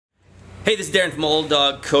Hey, this is Darren from Old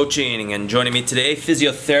Dog Coaching, and joining me today,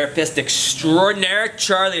 physiotherapist extraordinaire,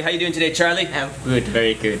 Charlie. How you doing today, Charlie? I'm good,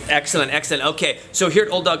 very good. Excellent, excellent. Okay, so here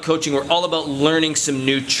at Old Dog Coaching, we're all about learning some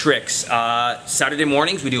new tricks. Saturday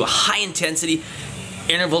mornings, we do a high-intensity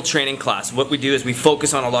interval training class. What we do is we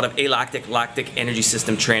focus on a lot of alactic, lactic energy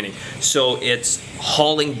system training. So it's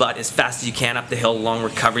hauling butt as fast as you can up the hill, long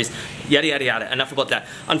recoveries, yada, yada, yada. Enough about that.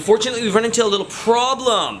 Unfortunately, we've run into a little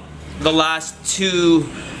problem the last two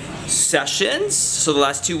sessions, so the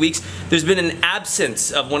last 2 weeks. There's been an absence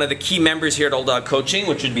of one of the key members here at Old Dog Coaching,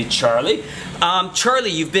 which would be Charlie.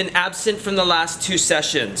 Charlie, you've been absent from the last 2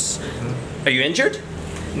 sessions. Are you injured?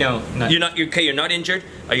 No, not. You're not injured.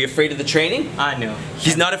 Are you afraid of the training? No.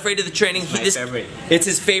 He's not afraid of the training. It's my favorite. It's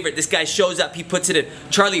his favorite. This guy shows up, he puts it in.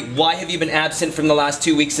 Charlie, why have you been absent from the last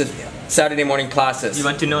 2 weeks of Saturday morning classes? You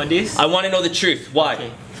want to know this? I want to know the truth. Why?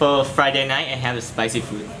 Okay. For Friday night, I have spicy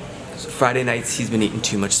food. So Friday nights, he's been eating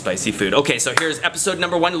too much spicy food. Okay, so here's episode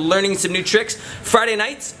number 1, learning some new tricks. Friday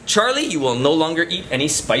nights, Charlie, you will no longer eat any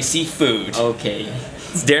spicy food. Okay.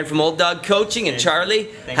 It's Darren from Old Dog Coaching, and Charlie,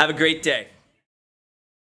 have a great day.